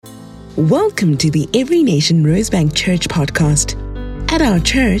Welcome to the Every Nation Rosebank Church podcast. At our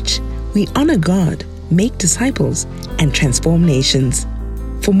church, we honor God, make disciples, and transform nations.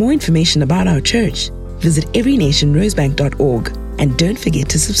 For more information about our church, visit everynationrosebank.org and don't forget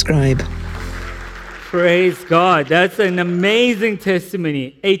to subscribe. Praise God. That's an amazing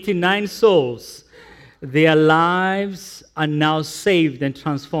testimony. 89 souls. Their lives are now saved and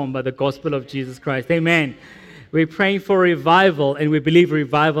transformed by the gospel of Jesus Christ. Amen. We're praying for revival, and we believe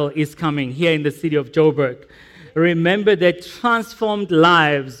revival is coming here in the city of Joburg. Remember that transformed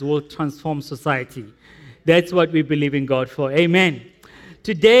lives will transform society. That's what we believe in God for. Amen.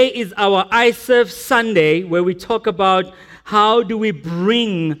 Today is our I Serve Sunday, where we talk about how do we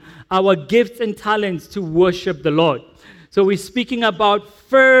bring our gifts and talents to worship the Lord. So we're speaking about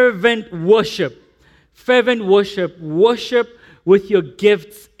fervent worship. Fervent worship. Worship with your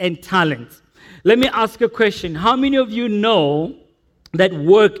gifts and talents. Let me ask a question. How many of you know that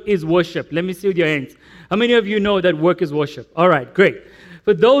work is worship? Let me see with your hands. How many of you know that work is worship? All right, great.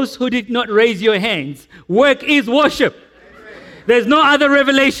 For those who did not raise your hands, work is worship. There's no other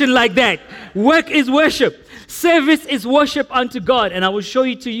revelation like that. Work is worship. Service is worship unto God. And I will show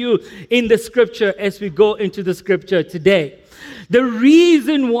it to you in the scripture as we go into the scripture today. The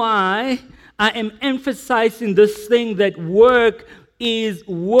reason why I am emphasizing this thing that work is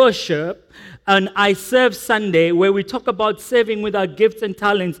worship, and I Serve Sunday, where we talk about serving with our gifts and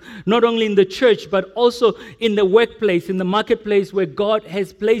talents, not only in the church, but also in the workplace, in the marketplace where God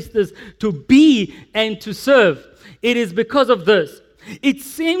has placed us to be and to serve. It is because of this. It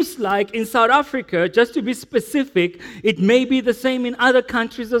seems like in South Africa, just to be specific, it may be the same in other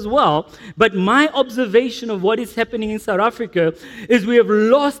countries as well, but my observation of what is happening in South Africa is we have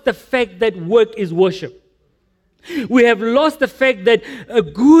lost the fact that work is worship. We have lost the fact that a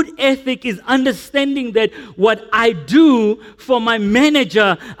good ethic is understanding that what I do for my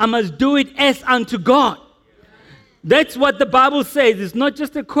manager, I must do it as unto God. That's what the Bible says. It's not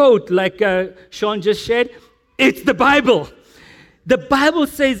just a quote like Sean just shared. It's the Bible. The Bible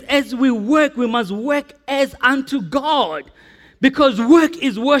says as we work, we must work as unto God, because work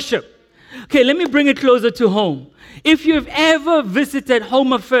is worship. Okay, let me bring it closer to home. If you've ever visited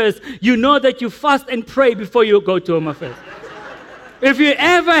Home Affairs, you know that you fast and pray before you go to Home Affairs. If you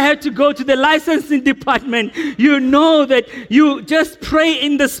ever had to go to the licensing department, you know that you just pray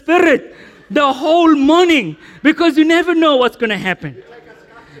in the Spirit the whole morning, because you never know what's going to happen.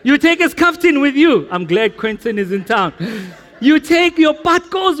 You take a skaftin with you. I'm glad Quentin is in town. You take your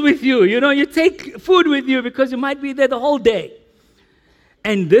patkos with you. You take food with you because you might be there the whole day.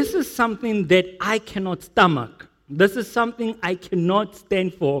 And this is something that I cannot stomach. This is something I cannot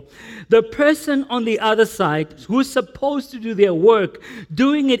stand for. The person on the other side who's supposed to do their work,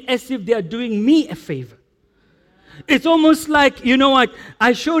 doing it as if they are doing me a favor. It's almost like,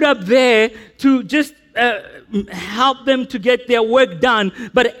 I showed up there to just help them to get their work done.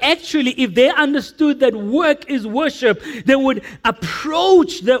 But actually, if they understood that work is worship, they would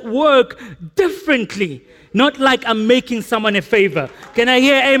approach that work differently. Not like I'm making someone a favor. Can I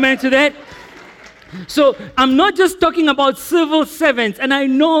hear amen to that? So I'm not just talking about civil servants, and I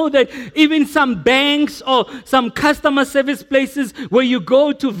know that even some banks or some customer service places where you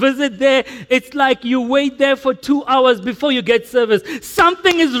go to visit there, it's like you wait there for 2 hours before you get service.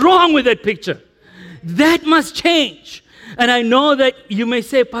 Something is wrong with that picture. That must change. And I know that you may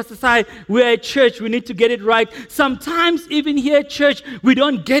say, Pastor Sai, we're at church, we need to get it right. Sometimes even here at church, we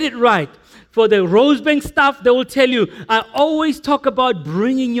don't get it right. For the Rosebank staff, they will tell you, I always talk about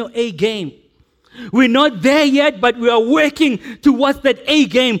bringing your A game. We're not there yet, but we are working towards that A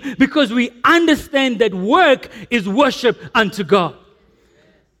game because we understand that work is worship unto God.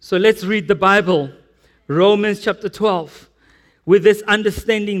 So let's read the Bible, Romans chapter 12, with this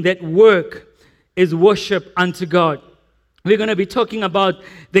understanding that work is worship unto God. We're going to be talking about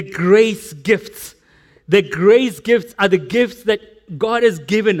the grace gifts. The grace gifts are the gifts that God has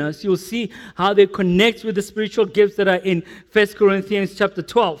given us. You'll see how they connect with the spiritual gifts that are in 1 Corinthians chapter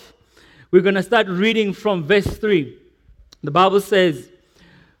 12. We're going to start reading from verse 3. The Bible says,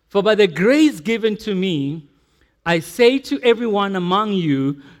 "For by the grace given to me, I say to everyone among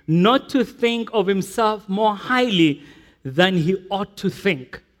you not to think of himself more highly than he ought to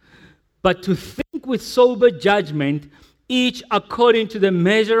think, but to think with sober judgment, each according to the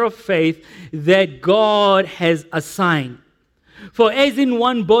measure of faith that God has assigned. For as in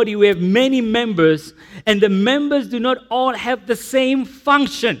one body we have many members, and the members do not all have the same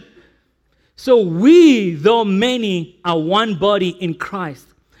function. So we, though many, are one body in Christ,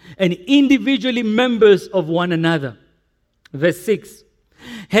 and individually members of one another." Verse 6,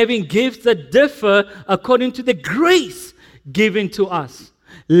 "Having gifts that differ according to the grace given to us.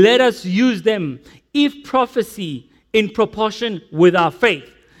 Let us use them. If prophecy, in proportion with our faith.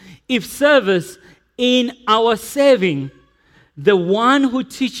 If service, in our serving. The one who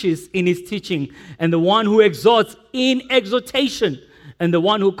teaches in his teaching, and the one who exhorts in exhortation, and the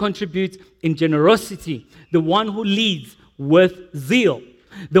one who contributes in generosity, the one who leads with zeal,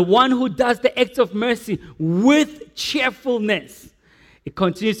 the one who does the acts of mercy with cheerfulness. It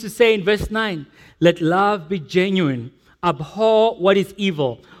continues to say in verse 9, let love be genuine, abhor what is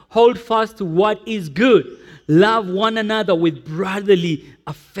evil, hold fast to what is good, love one another with brotherly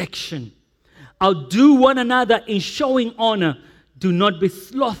affection. Outdo one another in showing honor. Do not be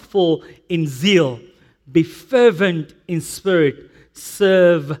slothful in zeal. Be fervent in spirit.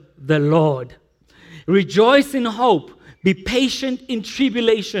 Serve the Lord. Rejoice in hope. Be patient in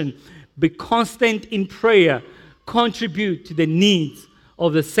tribulation. Be constant in prayer. Contribute to the needs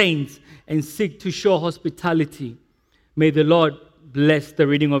of the saints and seek to show hospitality. May the Lord bless the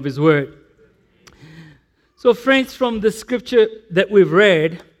reading of his word. So friends, from the scripture that we've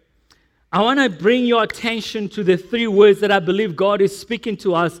read, I want to bring your attention to the three words that I believe God is speaking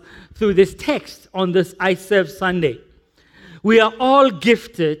to us through this text on this I Serve Sunday. We are all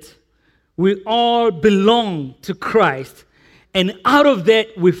gifted. We all belong to Christ. And out of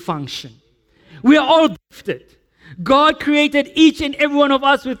that, we function. We are all gifted. God created each and every one of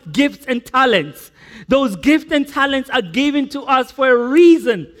us with gifts and talents. Those gifts and talents are given to us for a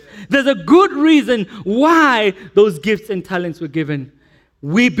reason. There's a good reason why those gifts and talents were given.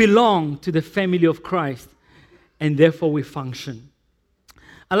 We belong to the family of Christ, and therefore we function.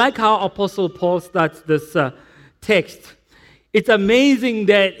 I like how Apostle Paul starts this text. It's amazing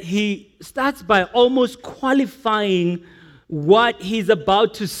that he starts by almost qualifying what he's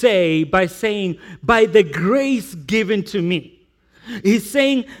about to say by saying, by the grace given to me. He's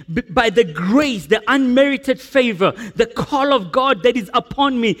saying, by the grace, the unmerited favor, the call of God that is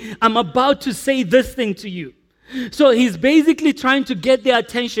upon me, I'm about to say this thing to you. So he's basically trying to get their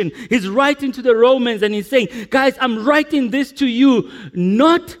attention. He's writing to the Romans and he's saying, guys, I'm writing this to you,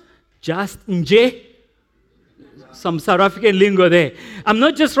 not just nje, some South African lingo there. I'm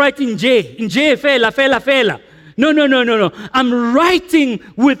not just writing nje, fela. No. I'm writing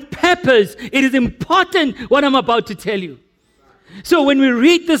with purpose. It is important what I'm about to tell you. So when we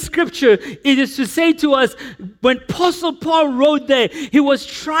read the scripture, it is to say to us, when Apostle Paul wrote there, he was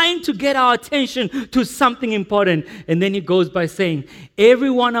trying to get our attention to something important. And then he goes by saying,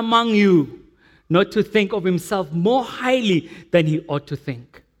 everyone among you, not to think of himself more highly than he ought to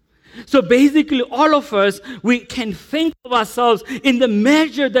think. So basically, all of us, we can think of ourselves in the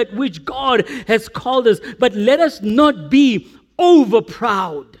measure that which God has called us. But let us not be over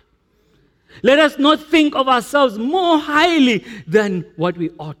proud. Let us not think of ourselves more highly than what we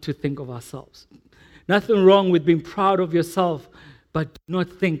ought to think of ourselves. Nothing wrong with being proud of yourself, but do not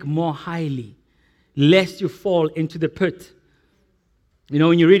think more highly, lest you fall into the pit. You know,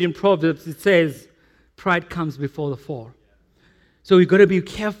 when you read in Proverbs, it says, pride comes before the fall. So we've got to be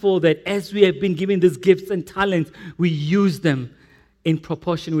careful that as we have been given these gifts and talents, we use them in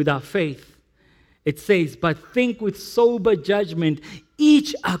proportion with our faith. It says, but think with sober judgment,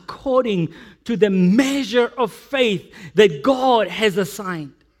 each according to the measure of faith that God has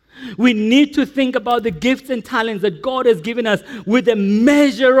assigned. We need to think about the gifts and talents that God has given us with the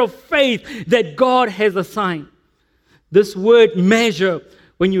measure of faith that God has assigned. This word measure,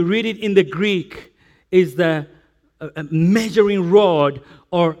 when you read it in the Greek, is a measuring rod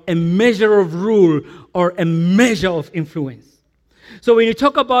or a measure of rule or a measure of influence. So when you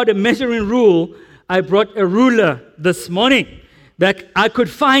talk about a measuring rule, I brought a ruler this morning that I could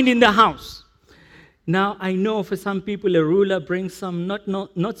find in the house. Now, I know for some people a ruler brings some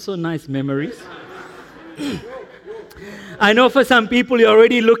not so nice memories. I know for some people you're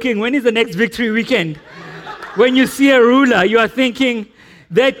already looking, when is the next victory weekend? When you see a ruler, you are thinking,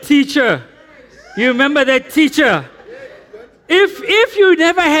 that teacher, you remember that teacher? If you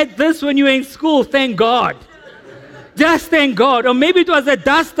never had this when you were in school, thank God. Just thank God. Or maybe it was a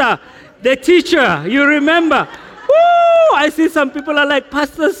duster, the teacher, you remember. Woo! I see some people are like,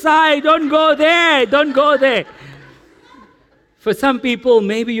 Pastor Sai, don't go there. For some people,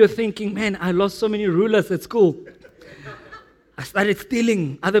 maybe you're thinking, man, I lost so many rulers at school. I started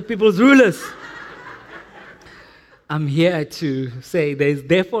stealing other people's rulers. I'm here to say there is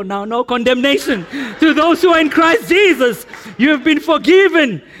therefore now no condemnation to those who are in Christ Jesus. You have been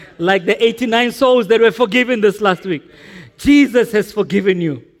forgiven, like the 89 souls that were forgiven this last week. Jesus has forgiven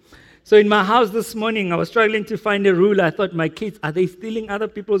you. So in my house this morning, I was struggling to find a ruler. I thought, my kids, are they stealing other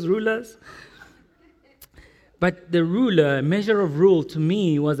people's rulers? But the ruler, a measure of rule to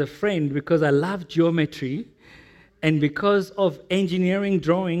me, was a friend because I love geometry. And because of engineering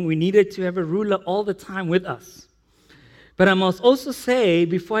drawing, we needed to have a ruler all the time with us. But I must also say,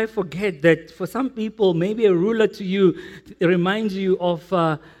 before I forget, that for some people, maybe a ruler to you reminds you of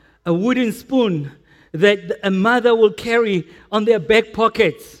a wooden spoon that a mother will carry on their back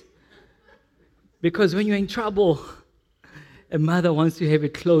pockets. Because when you're in trouble, a mother wants to have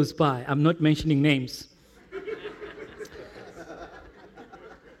it close by. I'm not mentioning names.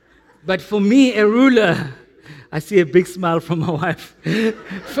 But for me, a ruler, I see a big smile from my wife.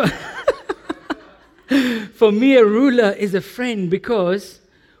 For me, a ruler is a friend, because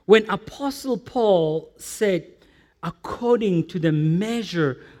when Apostle Paul said, according to the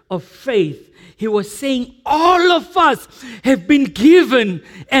measure of faith, he was saying all of us have been given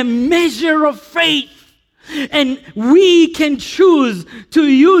a measure of faith. And we can choose to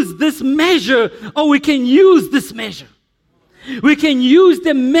use this measure, or we can use this measure. We can use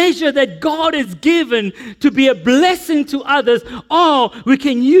the measure that God has given to be a blessing to others, or we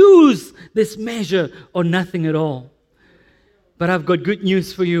can use this measure or nothing at all. But I've got good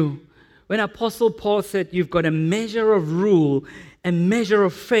news for you. When Apostle Paul said you've got a measure of rule, a measure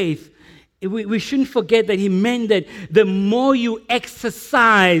of faith, we shouldn't forget that he meant that the more you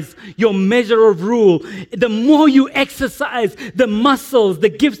exercise your measure of rule, the more you exercise the muscles, the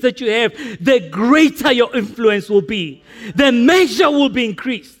gifts that you have, the greater your influence will be. The measure will be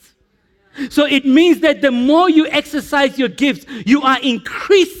increased. So it means that the more you exercise your gifts, you are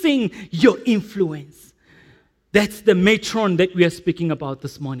increasing your influence. That's the matron that we are speaking about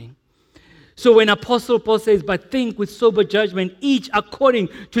this morning. So when Apostle Paul says, but think with sober judgment, each according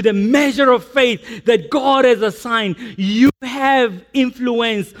to the measure of faith that God has assigned, you have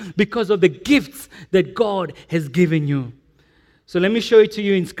influence because of the gifts that God has given you. So let me show it to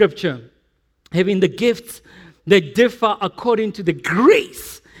you in Scripture. Having the gifts that differ according to the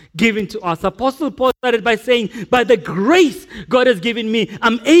grace given to us. Apostle Paul started by saying, by the grace God has given me,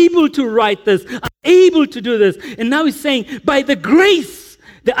 I'm able to write this, I'm able to do this. And now he's saying, by the grace,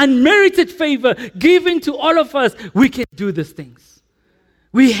 the unmerited favor given to all of us, we can do these things.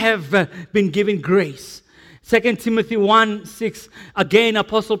 We have been given grace. 2 Timothy 1:6, again,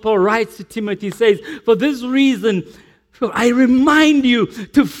 Apostle Paul writes to Timothy, says, for this reason, I remind you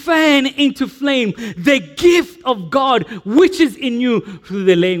to fan into flame the gift of God which is in you through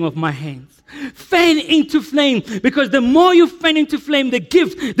the laying of my hands. Fan into flame, because the more you fan into flame the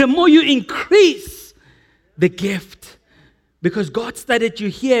gift, the more you increase the gift. Because God started you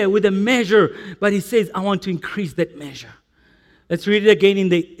here with a measure, but he says, I want to increase that measure. Let's read it again in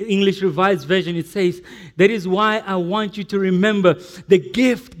the English Revised Version. It says, that is why I want you to remember the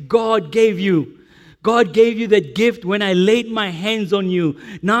gift God gave you. God gave you that gift when I laid my hands on you.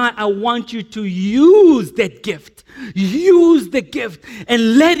 Now I want you to use that gift. Use the gift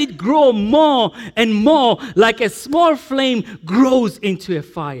and let it grow more and more, like a small flame grows into a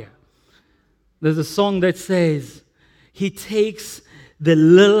fire. There's a song that says, he takes the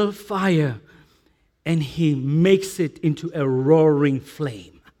little fire and he makes it into a roaring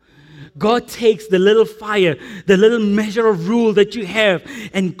flame. God takes the little fire, the little measure of rule that you have,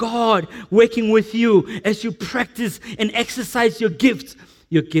 and God working with you as you practice and exercise your gift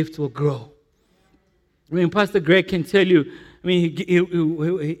will grow. I mean, Pastor Greg can tell you, I mean,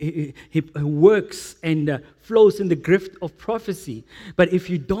 he works and flows in the gift of prophecy. But if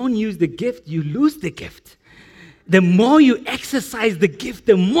you don't use the gift, you lose the gift. The more you exercise the gift,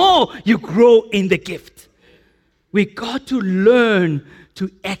 the more you grow in the gift. We got to learn to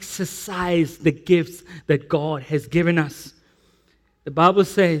exercise the gifts that God has given us. The Bible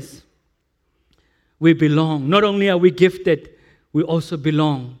says we belong. Not only are we gifted, we also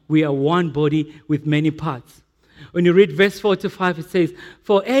belong. We are one body with many parts. When you read verse 4 to 5, it says,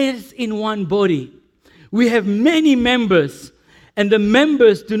 for as in one body, we have many members, and the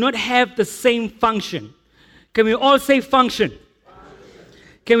members do not have the same function. Can we all say function?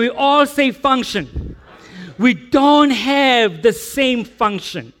 Can we all say function? We don't have the same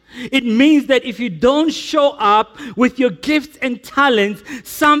function. It means that if you don't show up with your gifts and talents,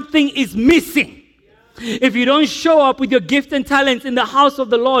 something is missing. If you don't show up with your gifts and talents in the house of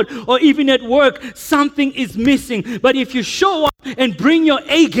the Lord or even at work, something is missing. But if you show up and bring your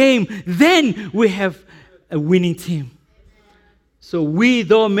A game, then we have a winning team. So we,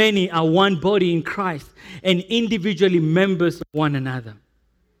 though many, are one body in Christ and individually members of one another.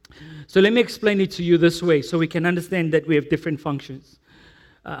 So let me explain it to you this way so we can understand that we have different functions.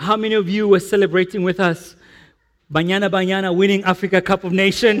 How many of you were celebrating with us Banyana winning Africa Cup of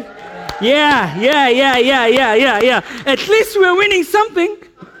Nations? Yeah. At least we're winning something.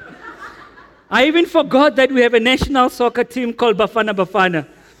 I even forgot that we have a national soccer team called Bafana Bafana.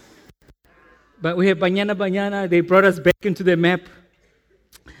 But we have Banyana. They brought us back into the map.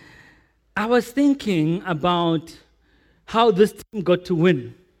 I was thinking about how this team got to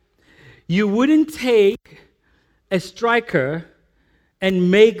win. You wouldn't take a striker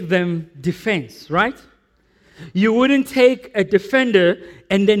and make them defense, right? You wouldn't take a defender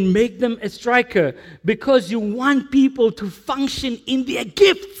and then make them a striker because you want people to function in their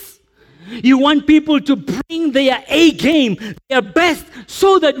gifts. You want people to bring their A game, their best,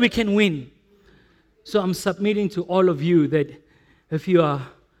 so that we can win. So I'm submitting to all of you that if you are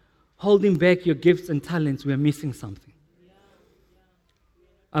holding back your gifts and talents, we are missing something.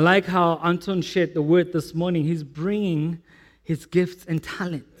 I like how Anton shared the word this morning. He's bringing his gifts and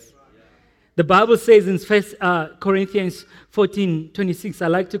talents. The Bible says in 1 Corinthians 14:26, I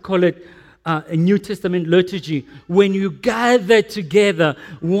like to call it a New Testament liturgy. When you gather together,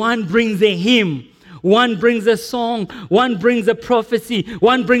 one brings a hymn, one brings a song, one brings a prophecy,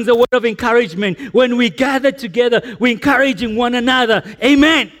 one brings a word of encouragement. When we gather together, we're encouraging one another.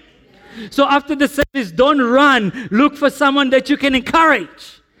 Amen. So after the service, don't run. Look for someone that you can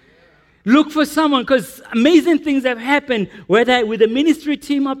encourage. Look for someone, because amazing things have happened, whether with the ministry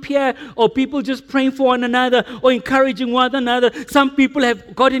team up here or people just praying for one another or encouraging one another. Some people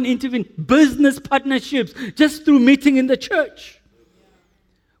have gotten into business partnerships just through meeting in the church.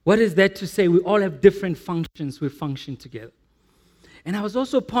 What is that to say? We all have different functions. We function together. And I was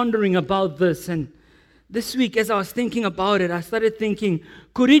also pondering about this, and this week as I was thinking about it, I started thinking,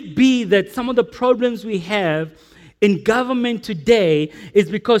 could it be that some of the problems we have in government today is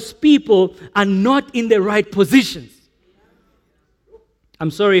because people are not in the right positions? I'm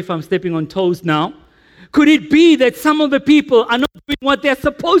sorry if I'm stepping on toes now. Could it be that some of the people are not doing what they're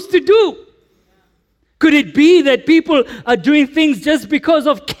supposed to do? Could it be that people are doing things just because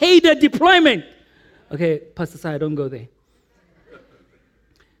of cadre deployment? Okay, Pastor Sai, don't go there.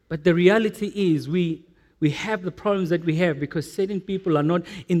 But the reality is we have the problems that we have because certain people are not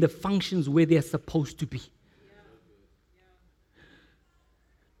in the functions where they're supposed to be.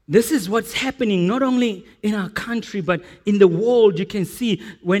 This is what's happening not only in our country, but in the world. You can see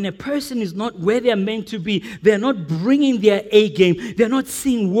when a person is not where they're meant to be, they're not bringing their A game. They're not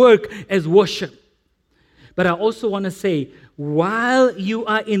seeing work as worship. But I also want to say, while you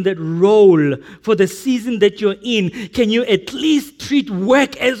are in that role for the season that you're in, can you at least treat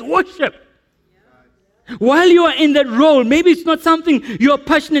work as worship? While you are in that role, maybe it's not something you're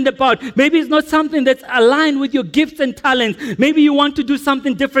passionate about. Maybe it's not something that's aligned with your gifts and talents. Maybe you want to do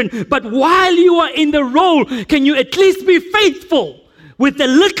something different. But while you are in the role, can you at least be faithful with the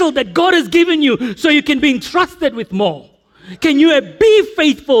little that God has given you so you can be entrusted with more? Can you be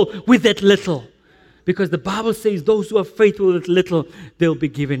faithful with that little? Because the Bible says those who are faithful with little, they'll be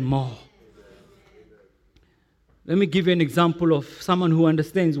given more. Let me give you an example of someone who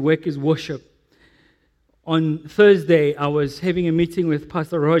understands work is worship. On Thursday, I was having a meeting with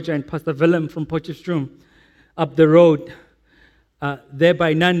Pastor Roger and Pastor Willem from Potchefstroom up the road, there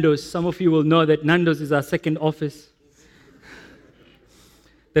by Nando's. Some of you will know that Nando's is our second office.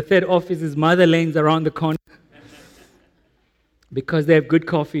 The third office is Mother Lane's around the corner because they have good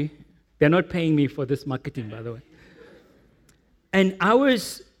coffee. They're not paying me for this marketing, by the way. And I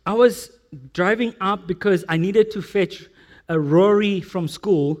was driving up because I needed to fetch a Rory from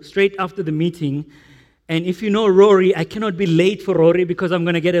school straight after the meeting. And if you know Rory, I cannot be late for Rory because I'm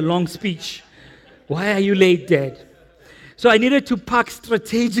going to get a long speech. Why are you late, Dad? So I needed to park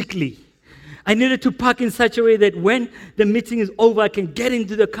strategically. I needed to park in such a way that when the meeting is over, I can get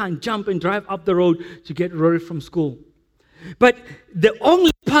into the car and jump and drive up the road to get Rory from school. But the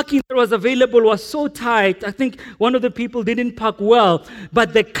only parking that was available was so tight. I think one of the people didn't park well.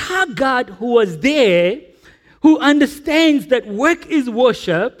 But the car guard who was there, who understands that work is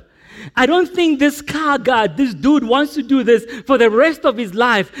worship, I don't think this car guard, this dude wants to do this for the rest of his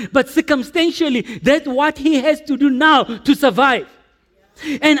life. But circumstantially, that's what he has to do now to survive.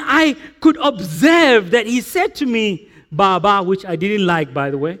 And I could observe that he said to me, Baba, which I didn't like,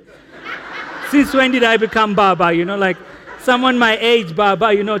 by the way. Since when did I become Baba? You know, like someone my age,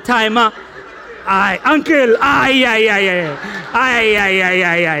 Baba, you know, timer. Uncle,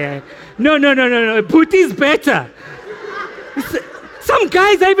 No. Putti's better. Some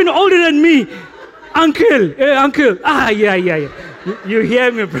guys are even older than me. Uncle. You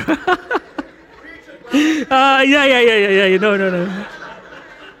hear me, bro? No.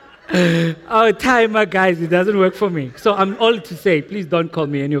 Oh, timer, guys, it doesn't work for me. So I'm all to say, please don't call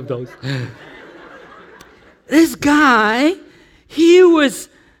me any of those. This guy, he was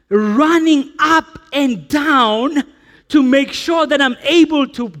running up and down to make sure that I'm able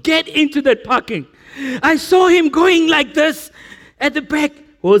to get into that parking. I saw him going like this at the back.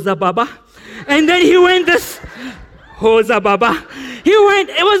 Oza Baba. And then he went this, Hoza Baba. He went,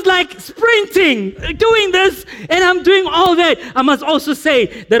 it was like sprinting, doing this, and I'm doing all that. I must also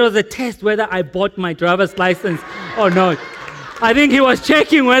say, there was a test whether I bought my driver's license or not. I think he was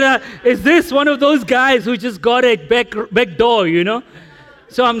checking whether, is this one of those guys who just got a back door, you know?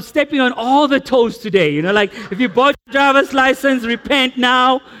 So I'm stepping on all the toes today, you know, like if you bought your driver's license, repent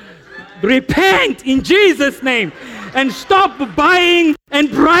now. Repent in Jesus' name. And stop buying and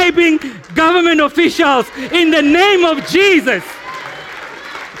bribing government officials in the name of Jesus.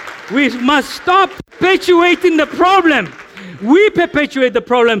 We must stop perpetuating the problem. We perpetuate the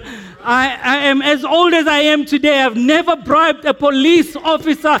problem. I am as old as I am today. I've never bribed a police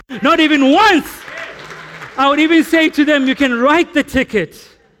officer, not even once. I would even say to them, you can write the ticket.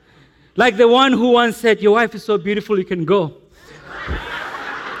 Like the one who once said, your wife is so beautiful, you can go.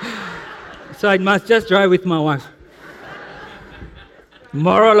 So I must just drive with my wife.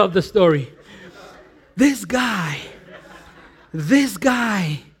 Moral of the story. This guy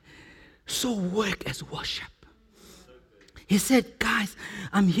saw work as worship. He said, guys,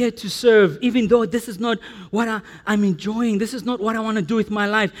 I'm here to serve, even though this is not what I'm enjoying. This is not what I want to do with my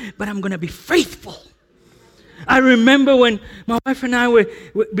life, but I'm going to be faithful. I remember when my wife and I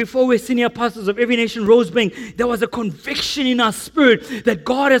before we were senior pastors of Every Nation Rosebank, there was a conviction in our spirit that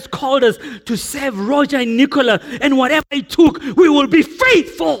God has called us to serve Roger and Nicola, and whatever it took, we will be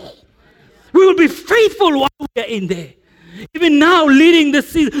faithful. We will be faithful while we are in there. Even now, leading the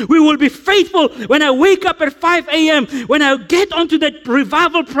season, we will be faithful. When I wake up at 5 a.m., when I get onto that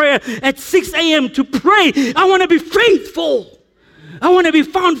revival prayer at 6 a.m. to pray, I want to be faithful. I want to be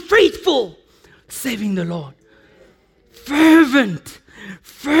found faithful, serving the Lord. Fervent.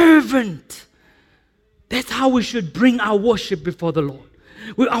 That's how we should bring our worship before the Lord.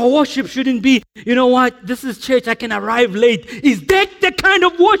 Our worship shouldn't be, you know what, this is church, I can arrive late. Is that the kind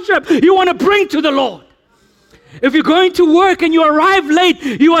of worship you want to bring to the Lord? If you're going to work and you arrive late,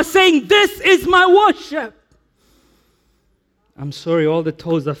 you are saying, this is my worship. I'm sorry, all the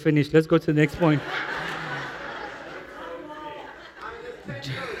toes are finished. Let's go to the next point.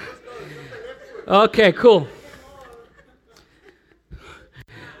 Okay, cool.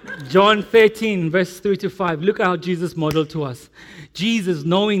 John 13, verse 3 to 5. Look at how Jesus modeled to us. Jesus,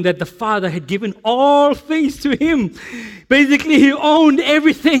 knowing that the Father had given all things to him, basically he owned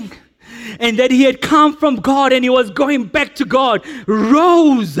everything, and that he had come from God and he was going back to God,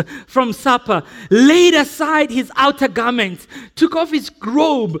 rose from supper, laid aside his outer garments, took off his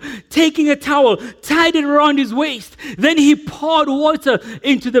robe, taking a towel, tied it around his waist. Then he poured water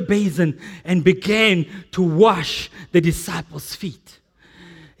into the basin and began to wash the disciples' feet,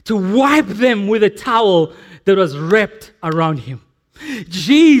 to wipe them with a towel that was wrapped around him.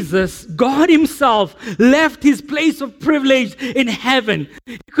 Jesus, God himself, left his place of privilege in heaven.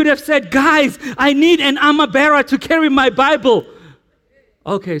 He could have said, guys, I need an armor bearer to carry my Bible.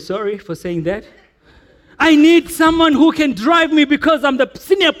 Okay, sorry for saying that. I need someone who can drive me because I'm the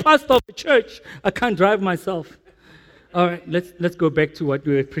senior pastor of the church. I can't drive myself. All right, let's go back to what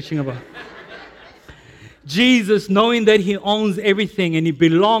we were preaching about. Jesus, knowing that he owns everything and he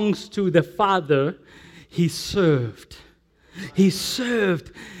belongs to the Father, he served. He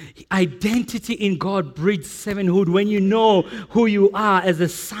served. Identity in God breeds servanthood. When you know who you are as a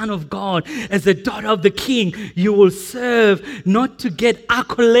son of God, as a daughter of the King, you will serve not to get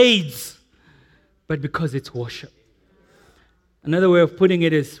accolades, but because it's worship. Another way of putting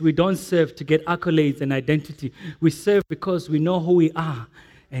it is we don't serve to get accolades and identity. We serve because we know who we are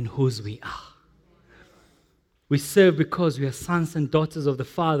and whose we are. We serve because we are sons and daughters of the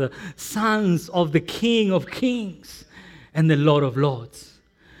Father, sons of the King of Kings and the Lord of Lords.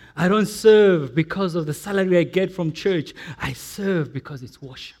 I don't serve because of the salary I get from church. I serve because it's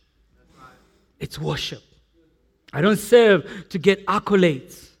worship. It's worship. I don't serve to get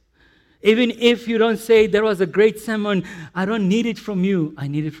accolades. Even if you don't say there was a great sermon, I don't need it from you. I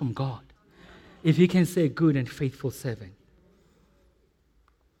need it from God. If you can say good and faithful servant.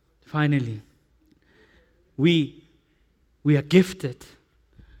 Finally, we are gifted.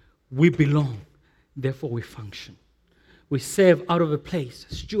 We belong. Therefore, we function. We serve out of a place,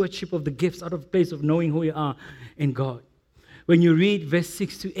 stewardship of the gifts, out of a place of knowing who we are in God. When you read verse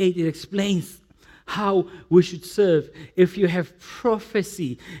 6 to 8, it explains how we should serve. If you have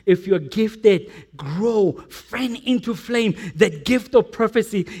prophecy, if you're gifted, grow, fan into flame that gift of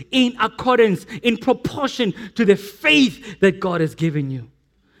prophecy in accordance, in proportion to the faith that God has given you.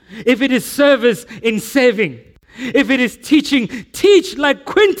 If it is service, in serving. If it is teaching, teach like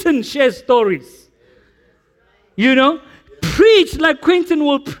Quentin shares stories. You know? Preach like Quentin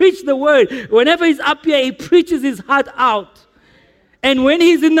will preach the word. Whenever he's up here, he preaches his heart out. And when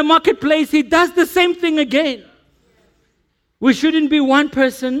he's in the marketplace, he does the same thing again. We shouldn't be one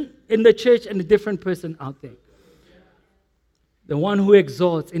person in the church and a different person out there. The one who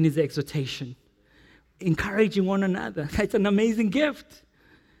exhorts in his exhortation, encouraging one another. That's an amazing gift.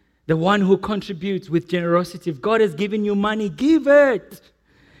 The one who contributes with generosity. If God has given you money, give it.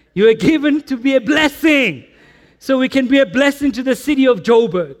 You are given to be a blessing. So we can be a blessing to the city of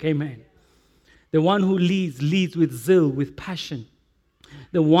Joburg. Amen. The one who leads with zeal, with passion.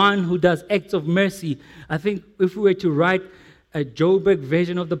 The one who does acts of mercy. I think if we were to write a Joburg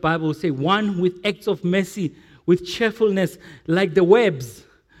version of the Bible, we'll say one with acts of mercy, with cheerfulness, like the Webbs,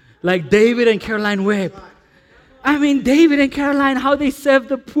 like David and Caroline Webb. I mean, David and Caroline, how they serve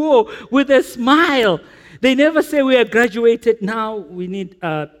the poor with a smile. They never say we are graduated now. We need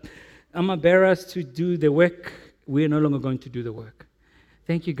armor-bearers to do the work. We are no longer going to do the work.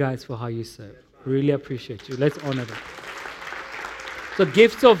 Thank you guys for how you serve. Really appreciate you. Let's honor them. So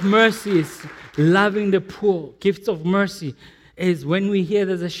gifts of mercy is loving the poor. Gifts of mercy is when we hear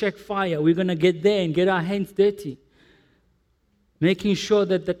there's a shack fire, we're going to get there and get our hands dirty. Making sure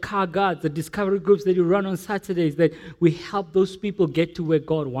that the car guards, the discovery groups that you run on Saturdays, that we help those people get to where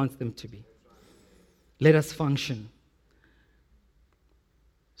God wants them to be. Let us function.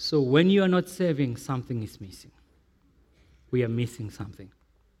 So when you are not serving, something is missing. We are missing something.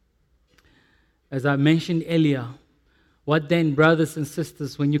 As I mentioned earlier, what then, brothers and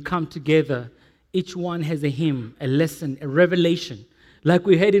sisters, when you come together, each one has a hymn, a lesson, a revelation, like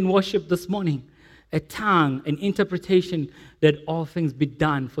we had in worship this morning, a tongue, an interpretation, that all things be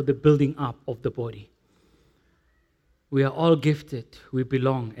done for the building up of the body. We are all gifted, we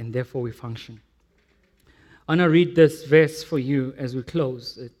belong, and therefore we function. I want to read this verse for you as we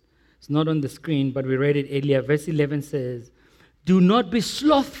close. It's not on the screen, but we read it earlier. Verse 11 says, "Do not be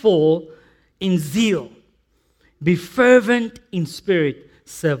slothful in zeal. Be fervent in spirit.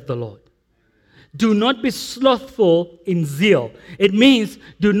 Serve the Lord." Do not be slothful in zeal. It means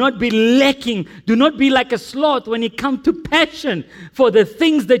do not be lacking. Do not be like a sloth when it comes to passion for the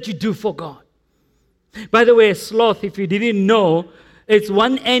things that you do for God. By the way, a sloth, if you didn't know, it's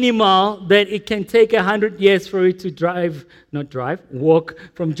one animal that it can take 100 years for it to walk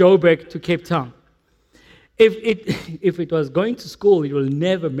from Joburg to Cape Town. If it was going to school, it will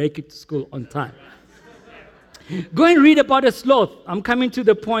never make it to school on time. Go and read about a sloth. I'm coming to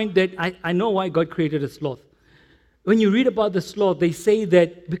the point that I know why God created a sloth. When you read about the sloth, they say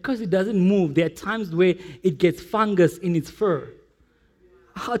that because it doesn't move, there are times where it gets fungus in its fur.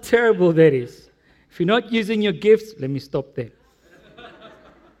 How terrible that is. If you're not using your gifts, let me stop there.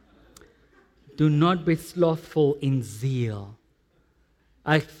 Do not be slothful in zeal.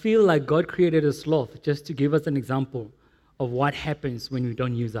 I feel like God created a sloth just to give us an example of what happens when we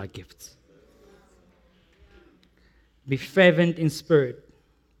don't use our gifts. Be fervent in spirit.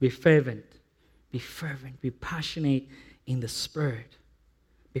 Be fervent. Be fervent. Be passionate in the spirit.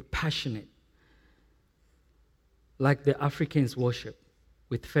 Be passionate. Like the Africans worship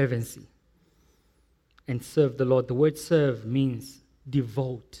with fervency. And serve the Lord. The word serve means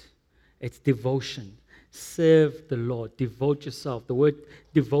devote. It's devotion. Serve the Lord. Devote yourself. The word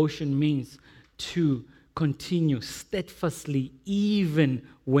devotion means to continue steadfastly even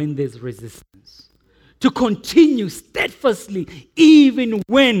when there's resistance. To continue steadfastly even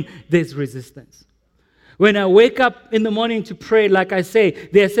when there's resistance. When I wake up in the morning to pray, like I say,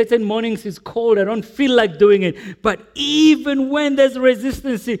 there are certain mornings it's cold, I don't feel like doing it. But even when there's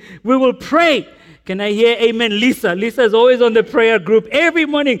resistance, we will pray. Can I hear amen? Lisa is always on the prayer group every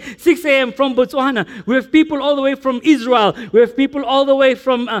morning, 6 a.m. from Botswana. We have people all the way from Israel. We have people all the way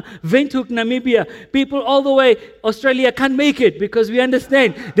from Windhoek, Namibia. People all the way, Australia can't make it because we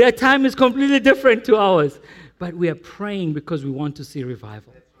understand their time is completely different to ours. But we are praying because we want to see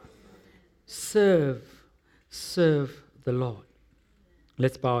revival. Serve the Lord.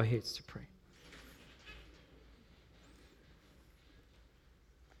 Let's bow our heads to pray.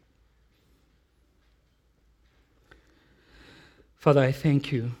 Father, I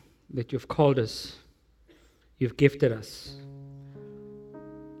thank you that you've called us. You've gifted us.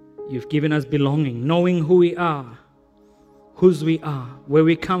 You've given us belonging, knowing who we are, whose we are, where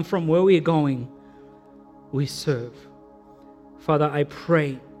we come from, where we're going. We serve. Father, I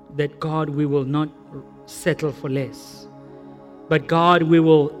pray that God, we will not settle for less. But God, we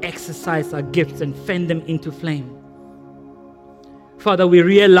will exercise our gifts and fan them into flame. Father, we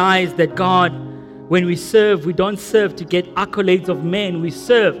realize that God, when we serve, we don't serve to get accolades of men. We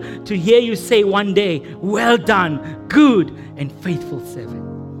serve to hear you say one day, "Well done, good and faithful servant."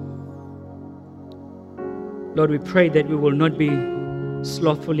 Lord, we pray that we will not be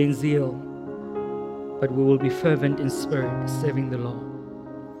slothful in zeal, but we will be fervent in spirit, serving the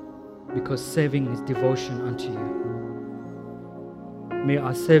Lord, because serving is devotion unto you. May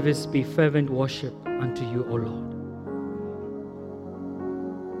our service be fervent worship unto you, O Lord.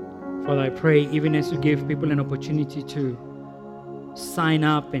 Father, I pray, even as you give people an opportunity to sign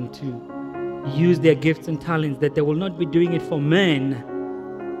up and to use their gifts and talents, that they will not be doing it for men,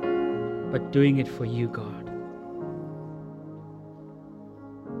 but doing it for you, God.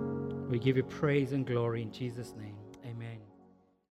 We give you praise and glory in Jesus' name.